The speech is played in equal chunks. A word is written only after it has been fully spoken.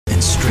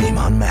stream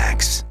on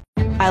Max.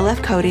 I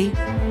left Cody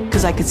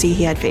because I could see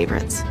he had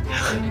favorites.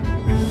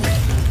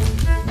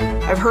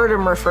 I've heard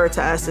him refer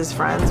to us as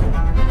friends.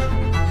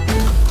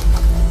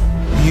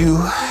 You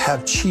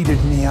have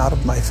cheated me out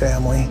of my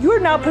family. You're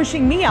now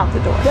pushing me out the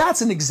door.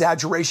 That's an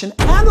exaggeration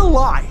and a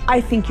lie.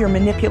 I think you're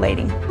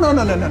manipulating. No.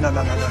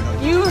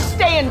 You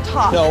stay and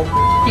talk. No.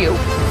 You.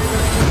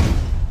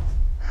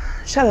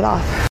 Shut it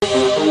off.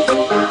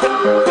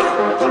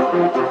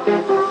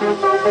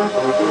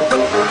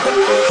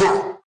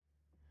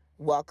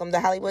 Welcome to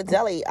Hollywood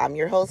Deli. I'm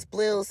your host,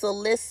 Blue. So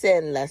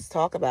listen, let's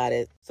talk about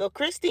it. So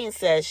Christine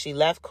says she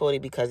left Cody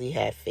because he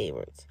had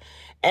favorites.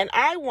 And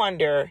I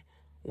wonder,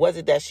 was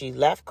it that she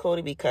left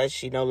Cody because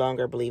she no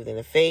longer believed in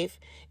the faith?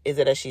 Is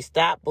it that she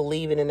stopped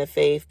believing in the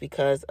faith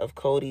because of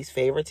Cody's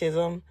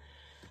favoritism?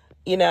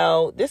 You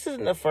know, this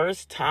isn't the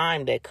first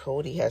time that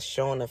Cody has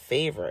shown a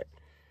favorite.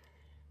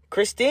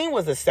 Christine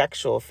was a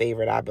sexual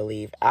favorite, I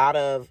believe, out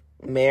of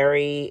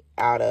Mary,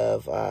 out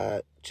of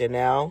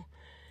Janelle.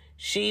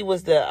 She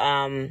was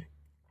the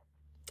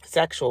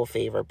sexual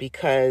favorite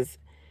because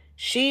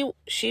she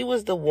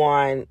was the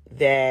one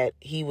that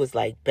he was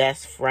like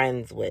best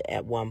friends with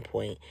at one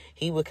point.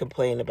 He would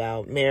complain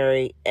about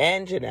Mary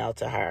and Janelle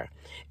to her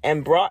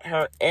and brought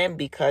her in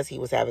because he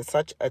was having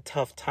such a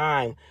tough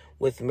time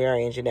with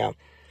Mary and Janelle.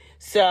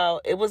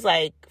 So it was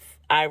like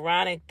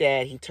ironic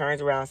that he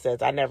turns around and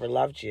says, I never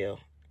loved you.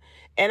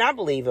 And I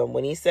believe him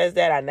when he says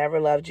that, I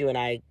never loved you and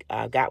I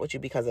got with you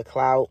because of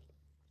clout.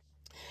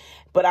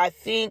 But I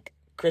think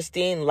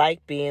Christine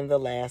liked being the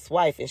last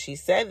wife, and she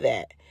said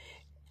that.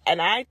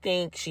 And I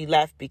think she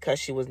left because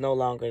she was no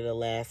longer the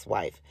last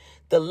wife.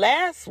 The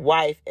last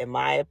wife, in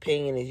my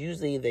opinion, is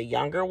usually the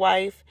younger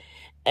wife.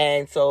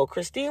 And so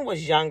Christine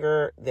was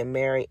younger than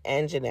Mary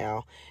and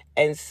Janelle.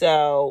 And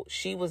so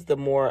she was the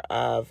more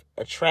of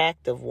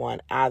attractive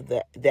one out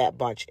of that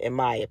bunch, in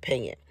my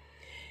opinion.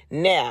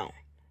 Now,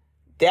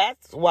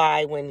 that's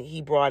why when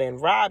he brought in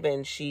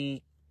Robin,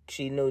 she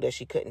knew that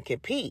she couldn't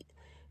compete.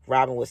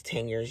 Robin was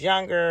 10 years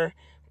younger,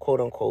 quote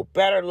unquote,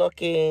 better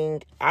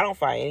looking. I don't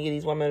find any of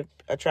these women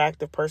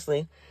attractive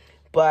personally,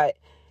 but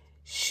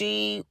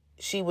she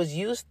was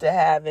used to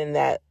having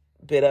that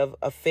bit of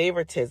a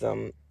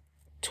favoritism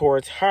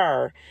towards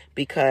her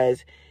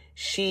because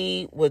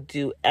she would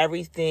do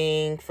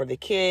everything for the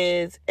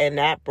kids, and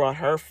that brought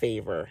her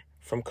favor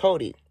from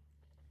Cody.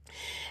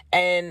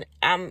 And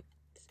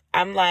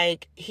I'm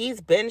like,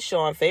 he's been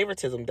showing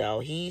favoritism, though.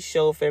 He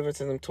showed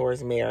favoritism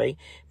towards Mary.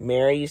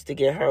 Mary used to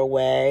get her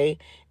way,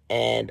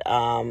 and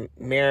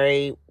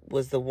Mary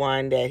was the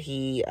one that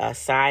he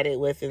sided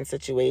with in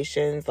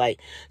situations. Like,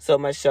 so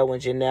much so when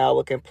Janelle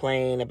would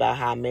complain about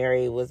how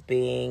Mary was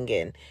being,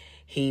 and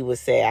he would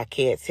say, I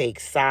can't take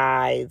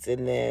sides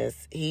in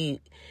this.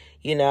 He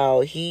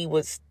would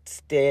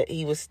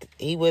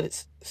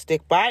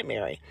stick by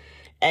Mary.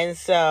 And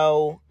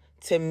so,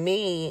 to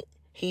me,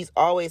 he's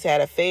always had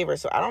a favor,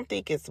 so I don't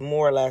think it's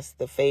more or less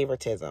the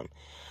favoritism.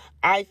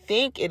 I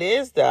think it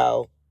is,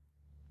 though,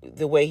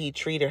 the way he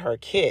treated her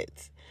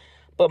kids.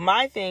 But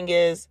my thing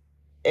is,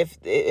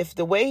 if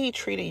the way he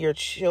treated your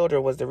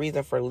children was the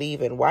reason for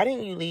leaving, why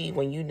didn't you leave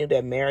when you knew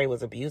that Mary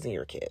was abusing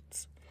your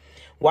kids?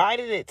 Why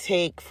did it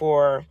take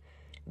for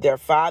their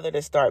father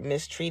to start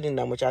mistreating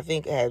them, which I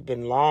think has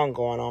been long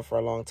going on for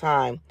a long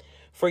time,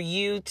 for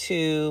you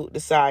to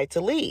decide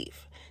to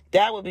leave?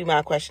 That would be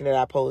my question that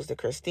I posed to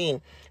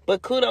Christine.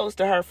 But kudos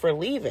to her for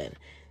leaving.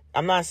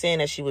 I'm not saying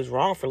that she was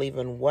wrong for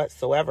leaving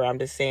whatsoever. I'm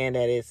just saying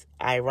that it's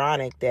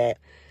ironic that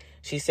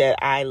she said,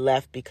 I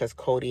left because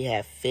Cody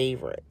had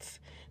favorites.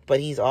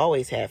 But he's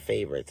always had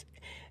favorites.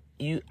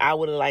 I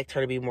would have liked her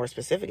to be more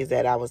specific, is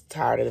that I was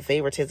tired of the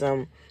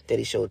favoritism that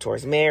he showed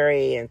towards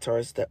Mary and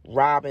towards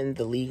Robin,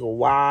 the legal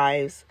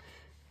wives.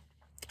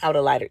 I would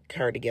have liked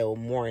her to go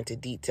more into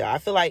detail. I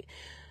feel like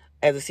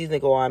as the season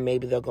go on,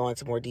 maybe they'll go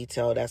into more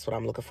detail. That's what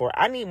I'm looking for.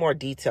 I need more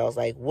details,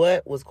 like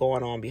what was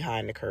going on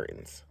behind the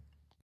curtains.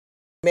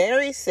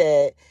 Mary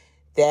said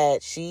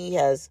that she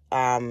has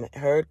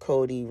heard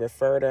Cody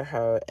refer to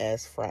her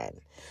as friend.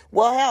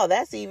 Well, hell,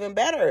 that's even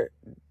better.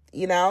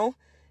 You know,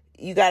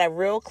 you got a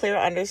real clear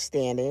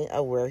understanding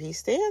of where he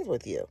stands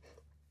with you.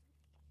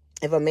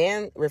 If a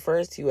man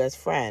refers to you as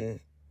friend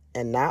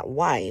and not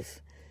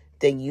wife,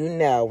 then you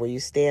know where you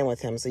stand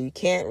with him. So you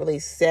can't really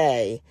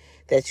say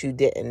that you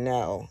didn't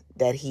know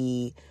that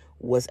he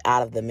was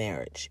out of the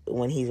marriage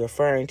when he's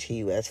referring to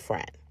you as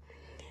friend.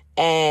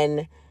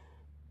 And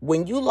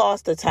when you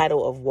lost the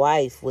title of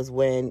wife was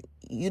when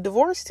you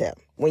divorced him.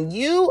 When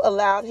you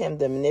allowed him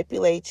to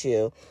manipulate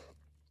you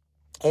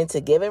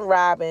into giving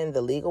Robin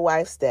the legal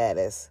wife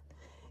status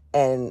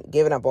and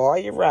giving up all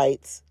your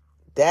rights,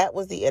 that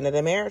was the end of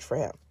the marriage for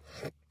him.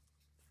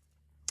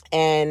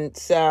 And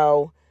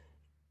so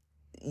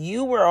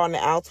you were on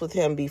the outs with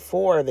him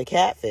before the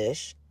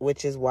catfish,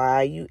 which is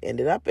why you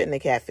ended up in the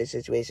catfish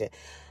situation.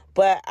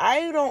 But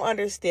I don't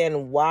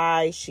understand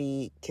why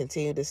she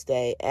continued to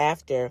stay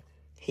after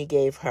he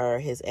gave her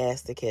his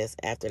ass to kiss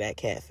after that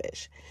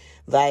catfish.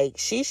 Like,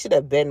 she should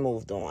have been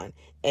moved on.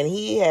 And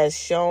he has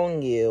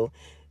shown you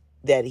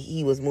that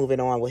he was moving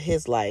on with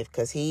his life,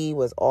 because he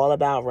was all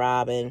about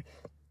Robin,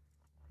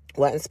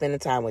 wasn't spending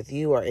time with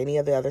you or any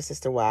of the other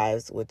sister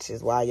wives, which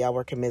is why y'all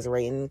were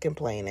commiserating and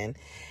complaining.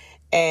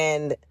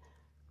 And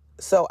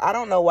so I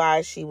don't know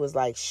why she was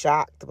like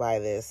shocked by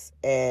this,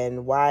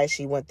 and why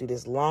she went through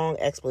this long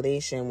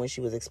explanation when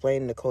she was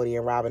explaining to Kody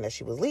and Robin that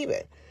she was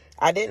leaving.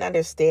 I didn't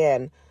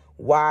understand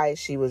why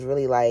she was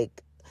really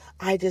like,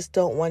 I just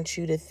don't want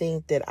you to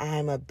think that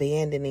I'm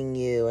abandoning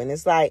you. And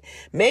it's like,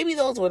 maybe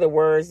those were the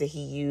words that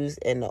he used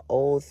in the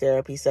old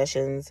therapy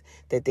sessions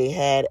that they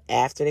had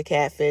after the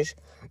catfish.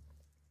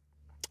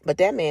 But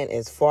that man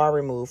is far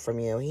removed from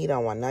you. He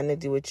don't want nothing to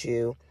do with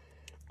you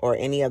or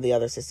any of the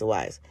other sister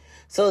wives.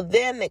 So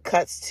then it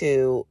cuts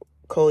to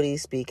Kody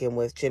speaking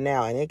with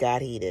Janelle, and it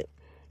got heated.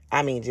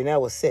 I mean,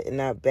 Janelle was sitting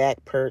up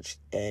back perched,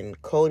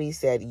 and Kody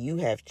said, you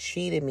have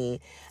cheated me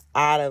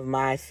out of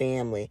my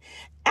family.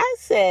 I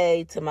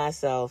say to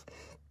myself,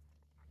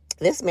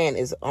 this man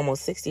is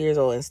almost 60 years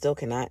old and still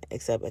cannot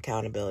accept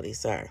accountability,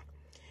 sir.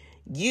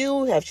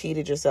 You have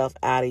cheated yourself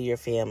out of your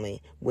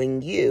family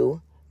when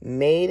you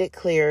made it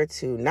clear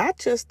to not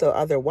just the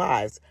other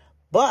wives,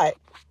 but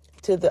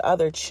to the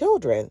other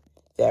children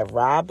that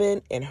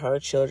Robin and her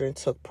children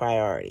took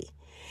priority.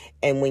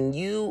 And when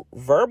you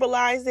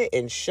verbalized it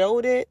and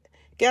showed it,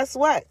 guess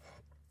what?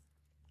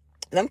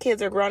 Them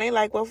kids are grown. They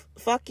like, well,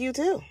 fuck you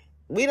too.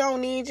 We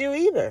don't need you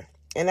either.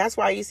 And that's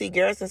why you see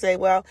Garrison say,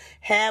 well,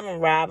 have him,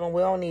 Robin.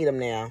 We don't need him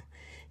now.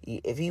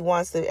 If he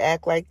wants to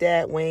act like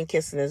that, we ain't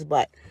kissing his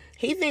butt.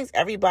 He thinks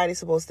everybody's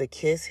supposed to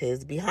kiss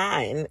his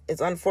behind. And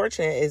it's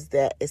unfortunate is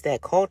that it's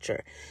that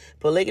culture.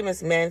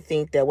 Polygamous men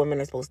think that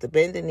women are supposed to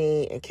bend the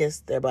knee and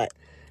kiss their butt.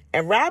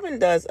 And Robin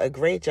does a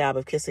great job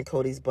of kissing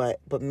Cody's butt,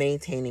 but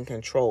maintaining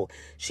control.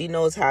 She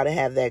knows how to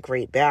have that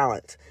great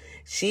balance.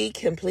 She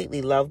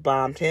completely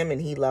love-bombed him, and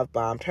he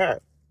love-bombed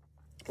her,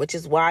 which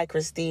is why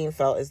Christine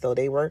felt as though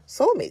they were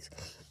soulmates.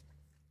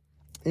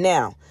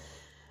 Now,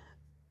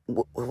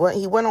 what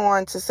he went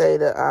on to say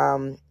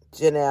to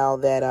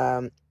Janelle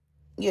that,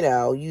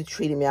 you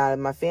treated me out of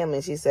my family.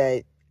 And she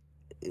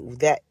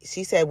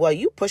said, well,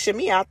 you pushing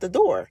me out the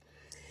door.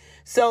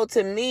 So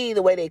to me,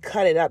 the way they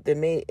cut it up, it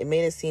made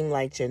it seem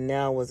like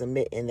Janelle was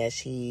admitting that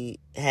she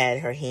had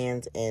her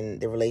hands in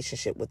the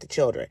relationship with the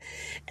children.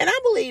 And I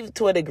believe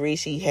to a degree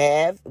she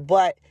have,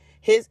 but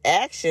his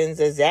actions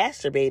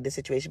exacerbated the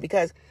situation,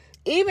 because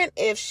even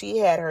if she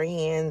had her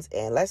hands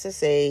in, let's just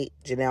say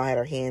Janelle had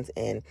her hands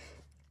in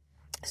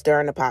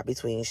stirring the pot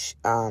between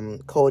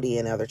Kody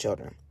and other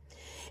children,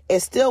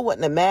 it still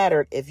wouldn't have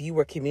mattered if you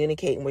were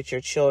communicating with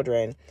your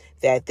children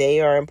that they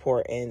are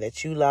important,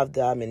 that you love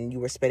them, and you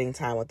were spending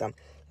time with them.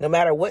 No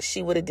matter what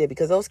she would have did,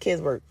 because those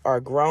kids are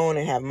grown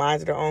and have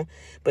minds of their own.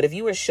 But if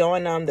you were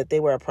showing them that they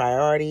were a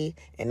priority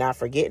and not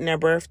forgetting their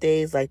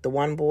birthdays, like the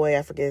one boy,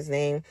 I forget his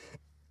name,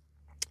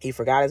 he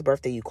forgot his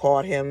birthday. You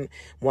called him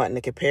wanting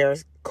to compare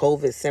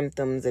COVID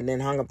symptoms and then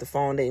hung up the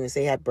phone. Didn't even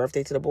say happy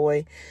birthday to the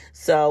boy.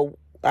 So,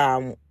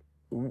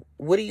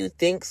 what do you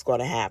think's going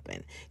to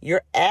happen?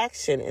 Your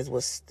actions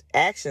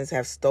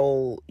have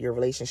stole your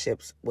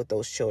relationships with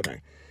those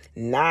children,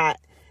 not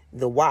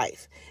the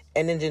wife.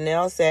 And then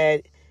Janelle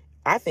said,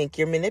 I think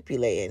you're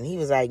manipulating. He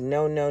was like,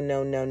 no,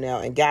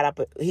 and got up.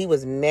 He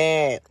was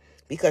mad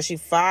because she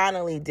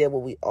finally did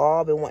what we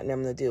all been wanting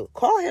them to do.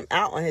 Call him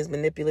out on his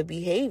manipulative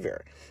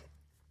behavior.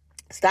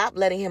 Stop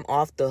letting him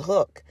off the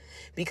hook,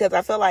 because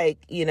I feel like,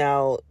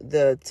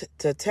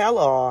 to tell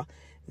all,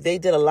 they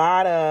did a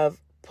lot of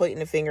pointing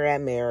the finger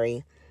at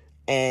Mary,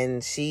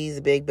 and she's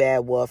a big bad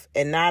wolf,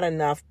 and not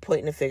enough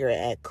pointing the finger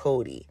at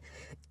Kody.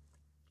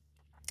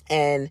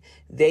 And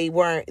they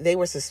were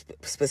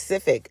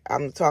specific.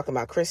 I'm talking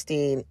about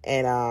Christine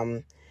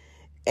and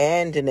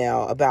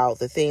Janelle about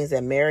the things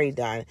that Mary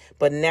done,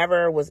 but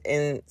never was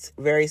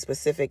very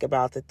specific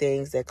about the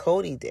things that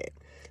Kody did.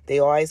 They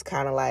always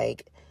kind of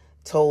like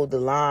told the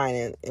line,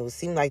 and it would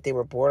seem like they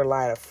were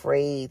borderline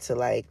afraid to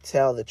like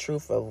tell the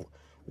truth of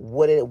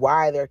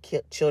why their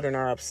children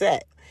are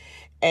upset.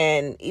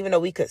 And even though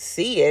we could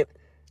see it,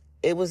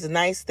 it was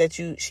nice that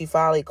she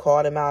finally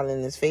called him out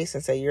in his face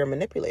and said, you're a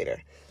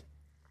manipulator.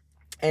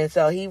 And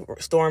so he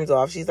storms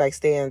off. She's like,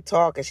 stay and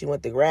talk. And she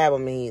went to grab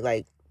him, and he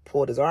like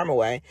pulled his arm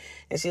away.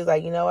 And she was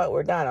like, you know what?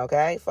 We're done.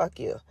 Okay. Fuck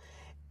you.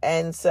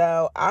 And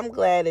so I'm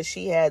glad that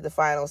she had the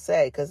final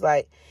say, because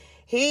like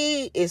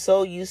he is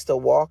so used to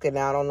walking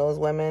out on those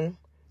women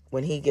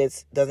when he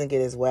doesn't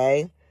get his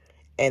way,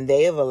 and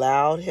they have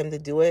allowed him to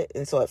do it.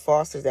 And so it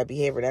fosters that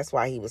behavior. That's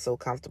why he was so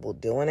comfortable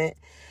doing it.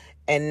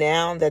 And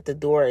now that the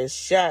door is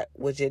shut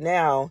with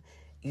Janelle,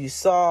 you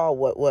saw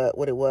what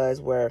it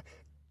was, where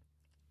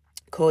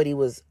Kody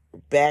was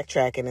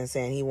backtracking and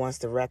saying he wants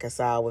to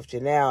reconcile with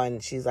Janelle,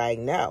 and she's like,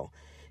 no.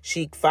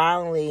 She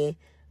finally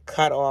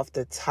cut off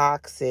the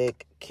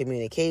toxic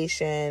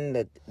communication,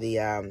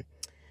 the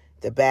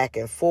back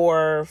and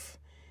forth,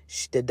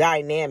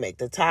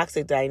 the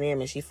toxic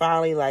dynamic. She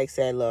finally like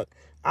said, look,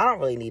 I don't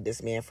really need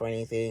this man for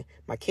anything.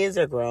 My kids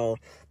are grown.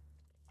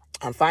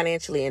 I'm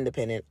financially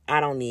independent. I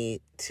don't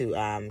need to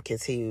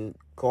continue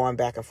going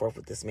back and forth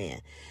with this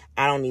man.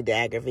 I don't need the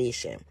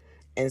aggravation.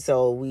 And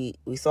so we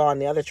saw in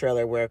the other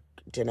trailer where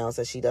Janelle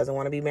says she doesn't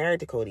want to be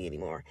married to Cody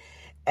anymore.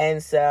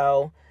 And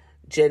so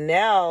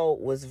Janelle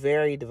was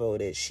very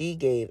devoted. She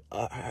gave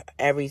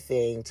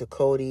everything to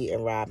Cody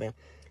and Robin.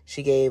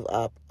 She gave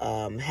up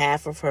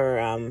half of her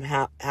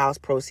house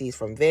proceeds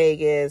from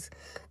Vegas.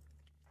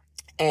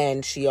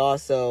 And she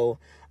also,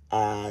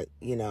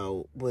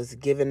 was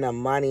giving them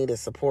money to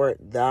support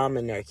them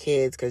and their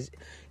kids. Because,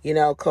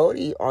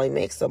 Cody only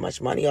makes so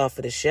much money off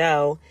of the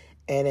show.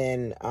 And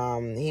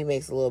then he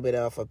makes a little bit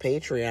off of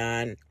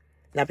Patreon.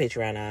 Not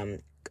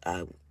Patreon,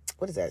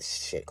 what is that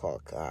shit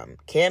called?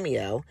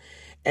 Cameo.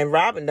 And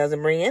Robin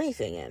doesn't bring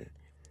anything in.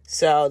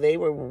 So they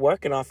were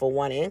working off of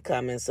one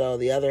income. And so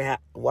the other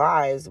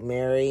wives,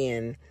 Mary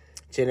and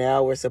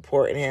Janelle, were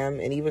supporting him,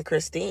 and even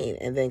Christine.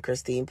 And then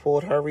Christine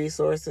pulled her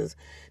resources.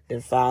 Then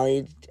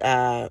finally,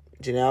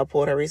 Janelle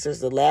pulled her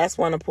resources. The last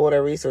one to pull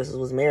her resources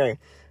was Mary.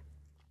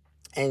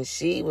 And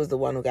she was the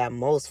one who got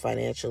most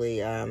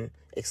financially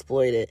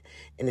exploited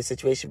in the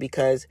situation,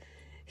 because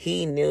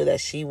he knew that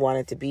she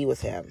wanted to be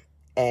with him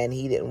and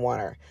he didn't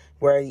want her.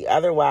 Where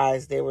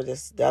otherwise, the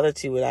other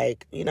two were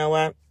like, you know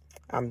what?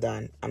 I'm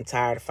done. I'm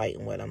tired of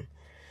fighting with him.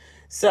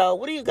 So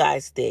what do you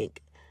guys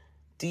think?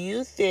 Do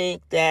you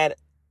think that,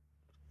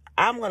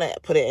 I'm going to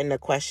put it in the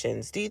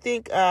questions, do you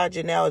think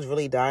Janelle is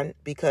really done?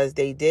 Because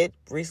they did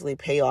recently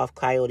pay off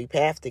Coyote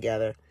Path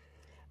together.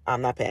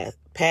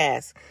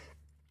 Pass.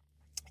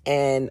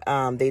 And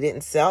they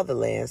didn't sell the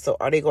land. So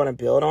are they going to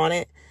build on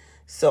it?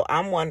 So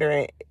I'm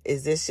wondering,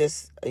 is this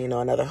just,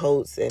 another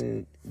hoax,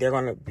 and they're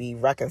going to be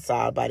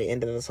reconciled by the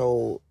end of this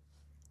whole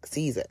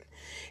season?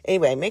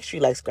 Anyway, make sure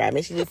you like, subscribe.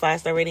 Make sure you leave a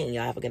 5-star rating, and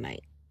y'all have a good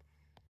night.